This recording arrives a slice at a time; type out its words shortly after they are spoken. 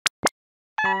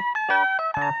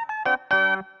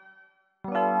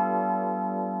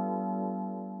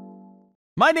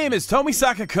My name is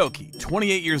Tomisaka Koki,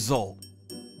 28 years old.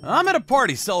 I'm at a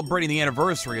party celebrating the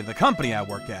anniversary of the company I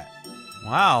work at.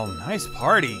 Wow, nice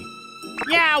party.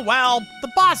 Yeah, well,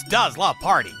 the boss does love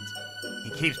parties.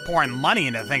 He keeps pouring money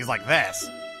into things like this.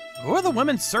 Who are the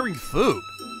women serving food?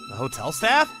 The hotel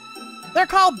staff? They're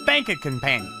called banquet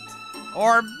companions.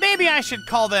 Or maybe I should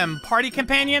call them party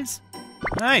companions?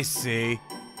 I see.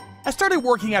 I started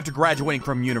working after graduating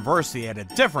from university at a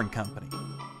different company.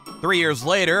 3 years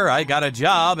later, I got a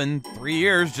job, and 3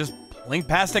 years just blinked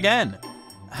past again.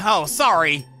 Oh,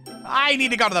 sorry. I need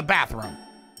to go to the bathroom.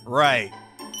 Right.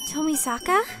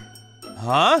 Tomisaka?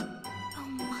 Huh? Oh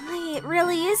my, it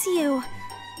really is you.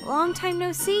 Long time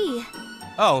no see.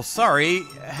 Oh, sorry.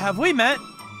 Have we met?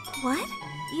 What?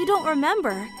 You don't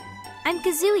remember? I'm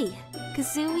Kazui.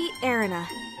 Kazui Arena.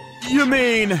 You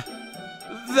mean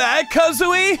that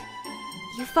Kazui?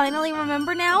 You finally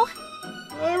remember now?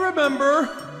 I remember.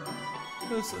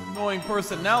 This annoying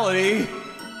personality.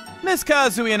 Miss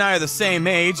Kazui and I are the same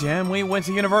age, and we went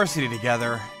to university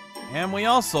together. And we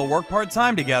also work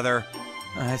part-time together.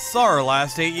 I saw her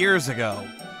last 8 years ago.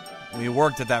 We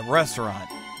worked at that restaurant.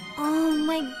 Oh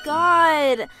my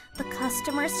god. The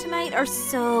customers tonight are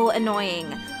so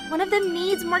annoying. One of them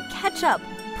needs more ketchup.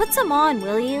 Put some on,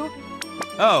 will you?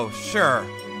 Oh, sure.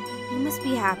 You must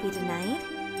be happy tonight.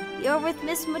 You're with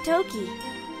Miss Motoki,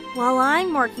 while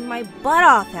I'm working my butt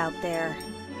off out there.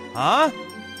 Huh?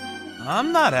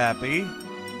 I'm not happy.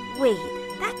 Wait,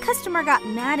 that customer got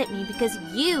mad at me because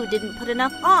you didn't put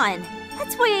enough on.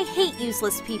 That's why I hate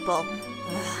useless people.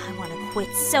 Ugh, I want to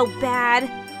quit so bad.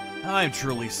 I'm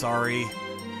truly sorry.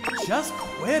 Just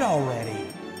quit already.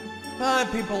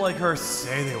 People like her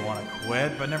say they want to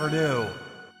quit, but never do.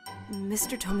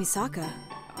 Mr. Tomisaka,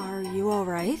 are you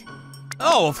alright?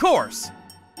 Oh, of course!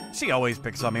 She always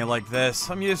picks on me like this.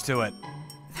 I'm used to it.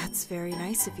 That's very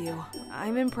nice of you.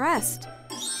 I'm impressed.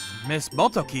 Miss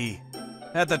Motoki.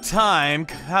 At the time,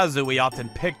 Kazui often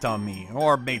picked on me,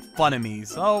 or made fun of me,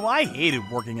 so I hated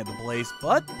working at the place,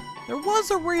 but there was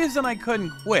a reason I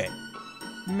couldn't quit.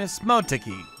 Miss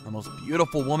Motoki, the most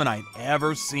beautiful woman I'd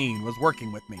ever seen, was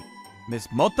working with me. Miss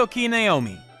Motoki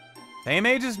Naomi. Same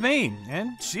age as me,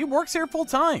 and she works here full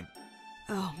time.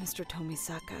 Oh, Mr.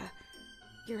 Tomisaka,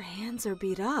 your hands are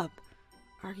beat up.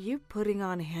 Are you putting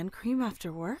on hand cream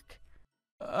after work?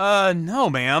 No,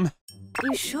 ma'am.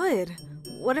 You should.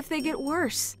 What if they get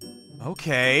worse?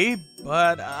 Okay,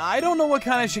 but I don't know what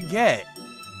kind I should get.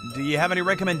 Do you have any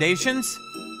recommendations?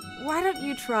 Why don't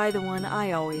you try the one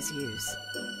I always use?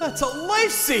 That's a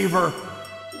lifesaver!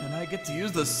 And I get to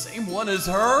use the same one as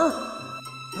her?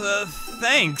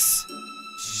 Thanks.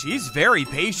 She's very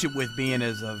patient with me and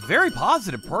is a very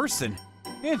positive person.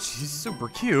 And she's super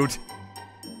cute.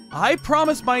 I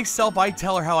promised myself I'd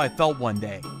tell her how I felt one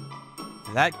day.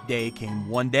 That day came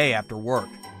one day after work.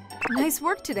 Nice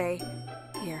work today.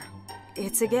 Here,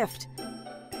 it's a gift.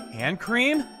 Hand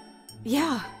cream?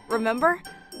 Yeah, remember?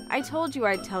 I told you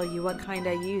I'd tell you what kind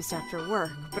I used after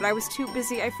work, but I was too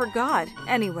busy, I forgot.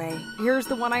 Anyway, here's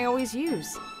the one I always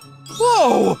use.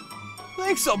 Whoa!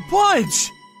 Thanks a bunch!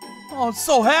 Oh, I'm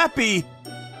so happy!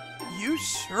 You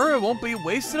sure it won't be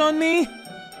wasted on me?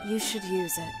 You should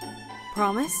use it.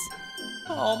 Promise?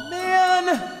 Oh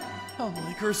man! I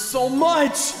like her so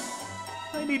much!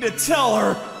 I need to tell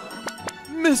her!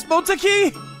 Miss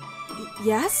Motoki?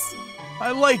 Yes?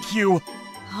 I like you!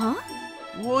 Huh?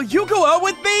 Will you go out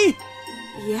with me?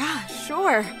 Yeah,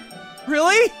 sure.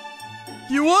 Really?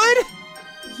 You would?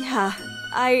 Yeah,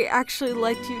 I actually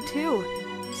liked you too.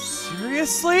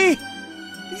 Seriously?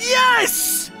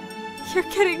 Yes! You're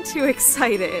getting too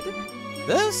excited.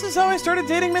 This is how I started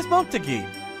dating Miss Motoki.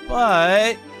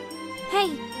 But...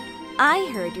 Hey,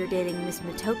 I heard you're dating Miss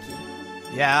Motoki.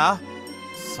 Yeah?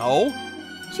 So?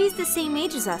 She's the same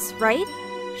age as us, right?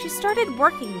 She started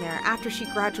working there after she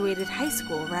graduated high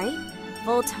school, right?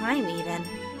 Full time, even.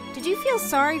 Did you feel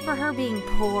sorry for her being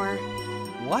poor?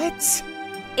 What?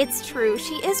 It's true,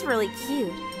 she is really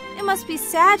cute. It must be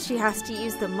sad she has to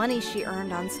use the money she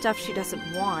earned on stuff she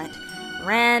doesn't want.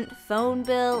 Rent, phone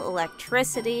bill,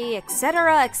 electricity,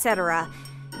 etc., etc.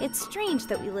 It's strange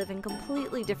that we live in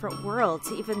completely different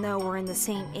worlds, even though we're in the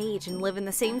same age and live in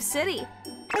the same city.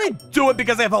 I didn't do it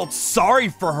because I felt sorry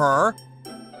for her.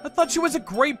 I thought she was a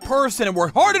great person and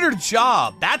worked hard at her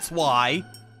job. That's why.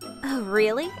 Oh,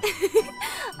 really?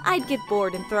 I'd get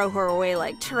bored and throw her away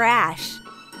like trash.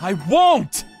 I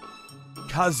won't!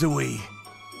 Kazui,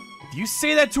 if you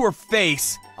say that to her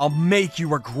face, I'll make you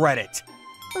regret it.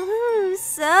 Ooh,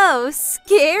 so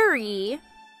scary.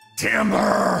 Damn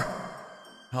her!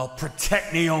 I'll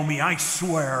protect Naomi, I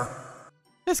swear.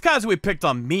 This Kazui picked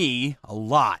on me a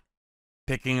lot.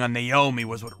 Picking on Naomi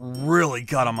was what really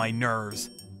got on my nerves.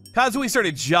 Kazui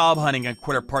started job hunting and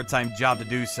quit her part-time job to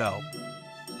do so.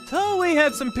 So we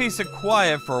had some peace and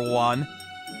quiet for one.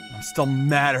 I'm still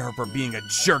mad at her for being a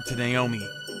jerk to Naomi.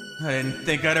 I didn't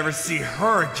think I'd ever see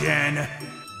her again.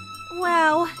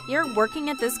 Wow, you're working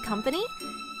at this company?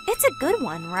 It's a good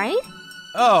one, right?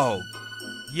 Oh,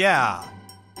 yeah.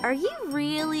 Are you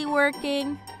really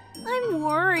working? I'm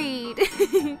worried.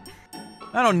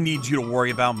 I don't need you to worry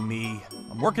about me.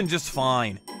 I'm working just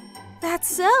fine. That's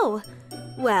so.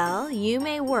 Well, you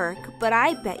may work, but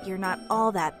I bet you're not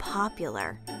all that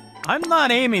popular. I'm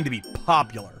not aiming to be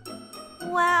popular.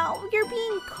 Wow, you're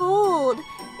being cold.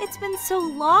 It's been so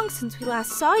long since we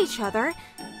last saw each other.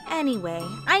 Anyway,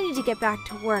 I need to get back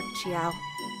to work, Chiao.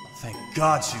 Thank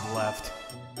God she left.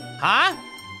 Huh?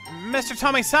 Mr.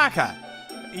 Tomisaka,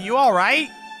 you alright?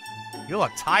 You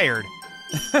look tired.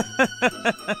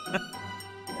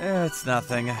 It's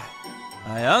nothing.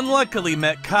 I unluckily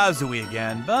met Kazui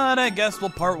again, but I guess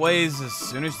we'll part ways as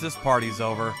soon as this party's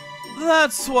over.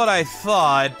 That's what I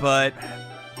thought, but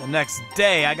the next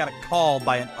day I got a call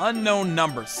by an unknown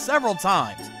number several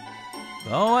times.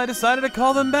 So I decided to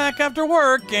call them back after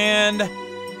work and...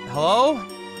 Hello?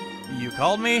 You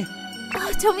called me?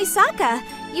 Oh, Tomisaka,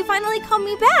 you finally called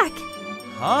me back.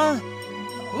 Huh?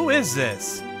 Who is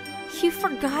this? You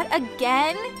forgot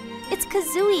again? It's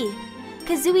Kazui.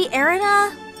 Kazui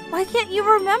Arena? Why can't you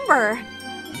remember?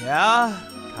 Yeah?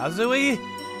 Kazui?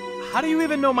 How do you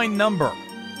even know my number?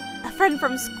 A friend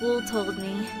from school told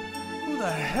me. Who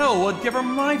the hell would give her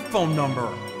my phone number?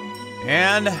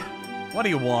 And what do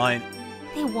you want?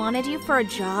 They wanted you for a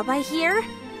job, I hear?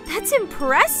 That's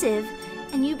impressive.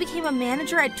 And you became a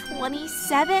manager at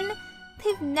 27?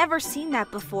 They've never seen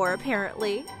that before,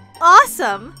 apparently.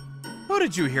 Awesome! Who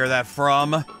did you hear that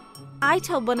from? I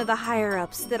told one of the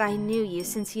higher-ups that I knew you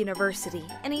since university,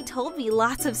 and he told me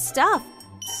lots of stuff.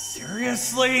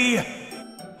 Seriously?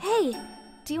 Hey,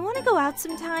 do you want to go out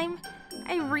sometime?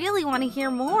 I really want to hear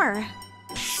more.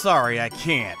 Sorry, I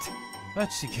can't. But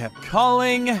she kept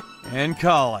calling and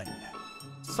calling.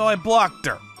 So I blocked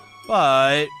her.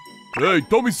 But... Hey,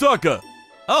 Tomisaka!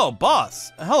 Oh,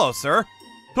 boss. Hello, sir.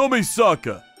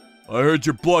 Tomisaka! I heard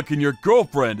you're blocking your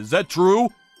girlfriend, is that true?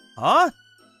 Huh?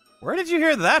 Where did you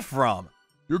hear that from?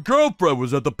 Your girlfriend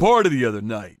was at the party the other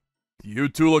night. You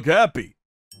two look happy.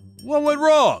 What went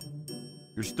wrong?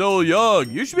 You're still young.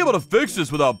 You should be able to fix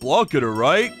this without blocking her,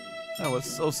 right? I was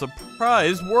so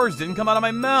surprised words didn't come out of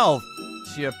my mouth.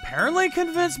 She apparently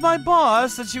convinced my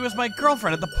boss that she was my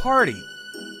girlfriend at the party.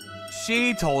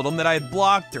 She told him that I had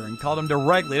blocked her and called him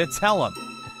directly to tell him.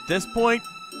 At this point,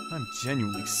 I'm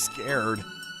genuinely scared.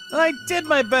 And I did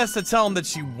my best to tell him that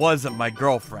she wasn't my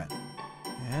girlfriend.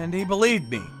 And he believed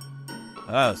me.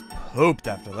 I was pooped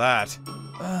after that.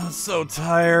 So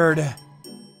tired.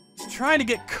 She's trying to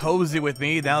get cozy with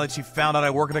me now that she found out I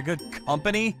work at a good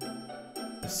company.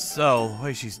 So, the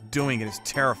way she's doing it is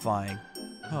terrifying.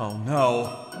 Oh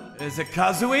no. Is it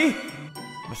Kazui?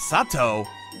 Masato?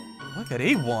 What could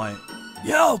he want?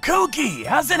 Yo, Koki,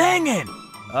 how's it hanging?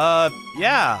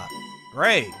 Yeah.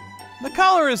 Great. The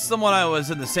caller is someone I was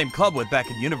in the same club with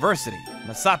back in university,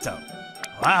 Masato.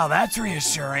 Wow, that's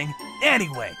reassuring.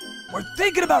 Anyway, we're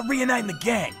thinking about reuniting the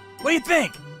gang. What do you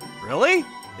think? Really?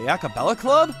 The a cappella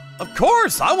club? Of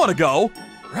course, I want to go.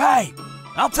 Right.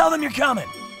 I'll tell them you're coming.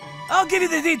 I'll give you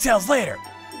the details later.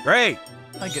 Great.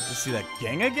 I get to see that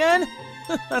gang again?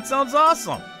 That sounds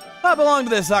awesome. I belonged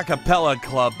to this a cappella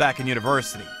club back in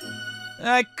university.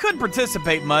 I couldn't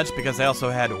participate much because I also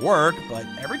had to work, but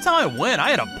every time I went, I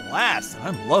had a blast,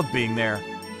 and I loved being there.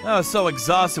 I was so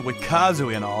exhausted with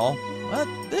Kazui and all, but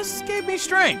this gave me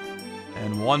strength.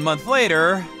 And 1 month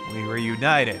later, we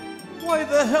reunited. Why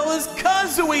the hell is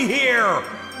Kazui here?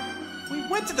 We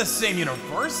went to the same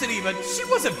university, but she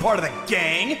wasn't part of the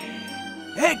gang.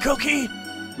 Hey, Koki.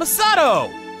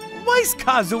 Masato! Why is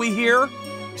Kazui here?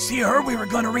 She heard we were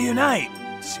going to reunite.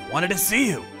 She wanted to see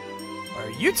you. Are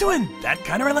you two in that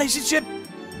kind of relationship?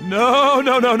 No.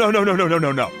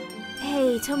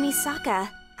 Hey, Tomisaka,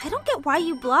 I don't get why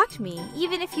you blocked me,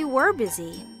 even if you were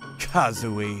busy.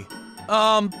 Kazui.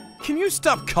 Can you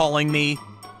stop calling me?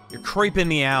 You're creeping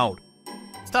me out.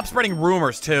 Stop spreading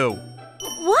rumors, too.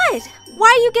 What? Why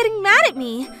are you getting mad at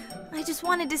me? I just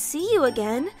wanted to see you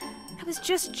again. I was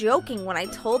just joking when I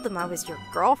told them I was your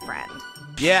girlfriend.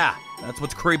 Yeah, that's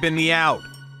what's creeping me out.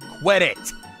 Quit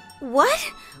it. What?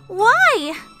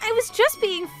 Why? I was just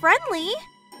being friendly.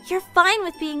 You're fine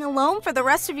with being alone for the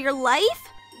rest of your life?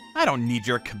 I don't need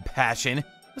your compassion.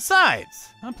 Besides,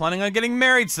 I'm planning on getting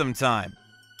married sometime.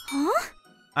 Huh?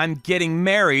 I'm getting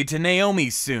married to Naomi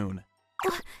soon.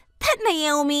 That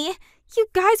Naomi? You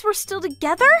guys were still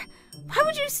together? Why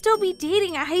would you still be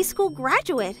dating a high school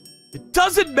graduate? It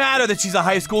doesn't matter that she's a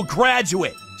high school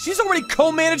graduate. She's already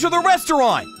co-manager of the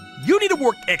restaurant. You need to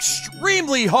work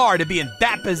extremely hard to be in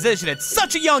that position at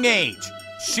such a young age.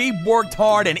 She worked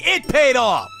hard and it paid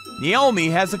off. Naomi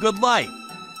has a good life.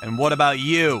 And what about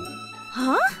you?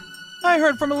 Huh? I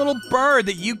heard from a little bird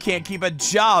that you can't keep a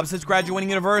job since graduating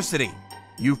university.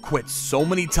 You've quit so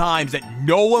many times that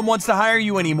no one wants to hire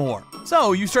you anymore.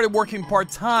 So you started working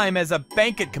part-time as a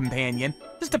banquet companion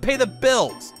just to pay the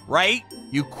bills, right?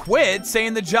 You quit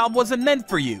saying the job wasn't meant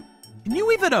for you. Can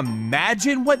you even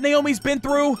imagine what Naomi's been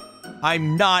through?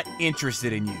 I'm not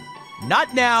interested in you.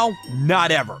 Not now,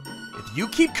 not ever. If you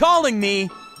keep calling me,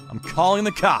 I'm calling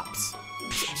the cops.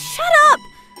 Shut up!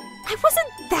 I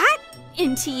wasn't that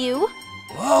into you.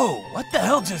 Whoa, what the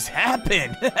hell just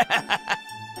happened?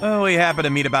 Oh, we happened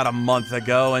to meet about a month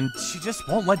ago, and she just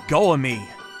won't let go of me.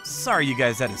 Sorry you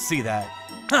guys had to see that.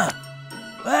 Huh.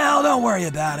 Well, don't worry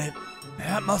about it.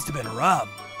 That must have been rough.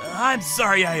 I'm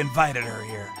sorry I invited her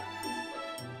here.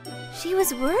 She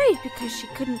was worried because she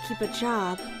couldn't keep a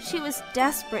job. She was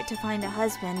desperate to find a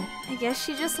husband. I guess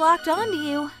she just locked onto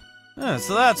you.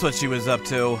 So that's what she was up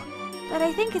to. But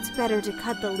I think it's better to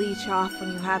cut the leash off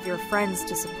when you have your friends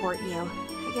to support you.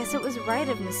 I guess it was right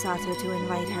of Misato to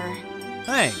invite her.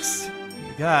 Thanks,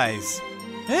 you guys.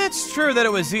 It's true that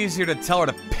it was easier to tell her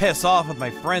to piss off with my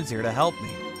friends here to help me.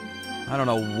 I don't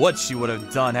know what she would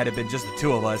have done had it been just the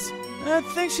two of us. I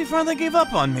think she finally gave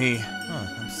up on me.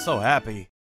 I'm so happy.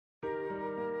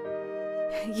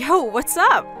 Yo, what's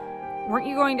up? Weren't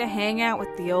you going to hang out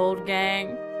with the old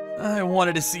gang? I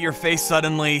wanted to see your face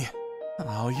suddenly.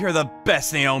 Oh, you're the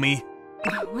best, Naomi.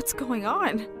 What's going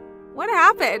on? What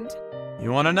happened?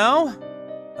 You want to know?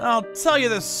 I'll tell you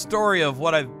the story of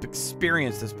what I've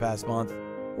experienced this past month.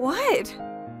 What?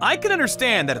 I can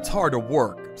understand that it's hard to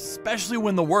work, especially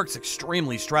when the work's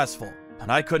extremely stressful.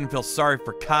 And I couldn't feel sorry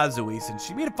for Kazui since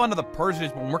she made fun of the person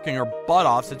who's been working her butt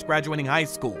off since graduating high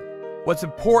school. What's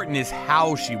important is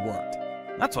how she worked.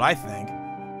 That's what I think.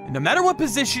 And no matter what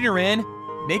position you're in,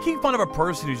 making fun of a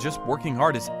person who's just working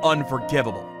hard is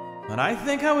unforgivable. And I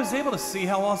think I was able to see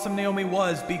how awesome Naomi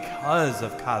was because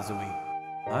of Kazui.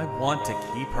 I want to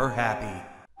keep her happy.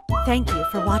 Thank you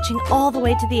for watching all the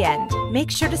way to the end.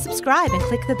 Make sure to subscribe and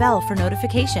click the bell for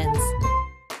notifications.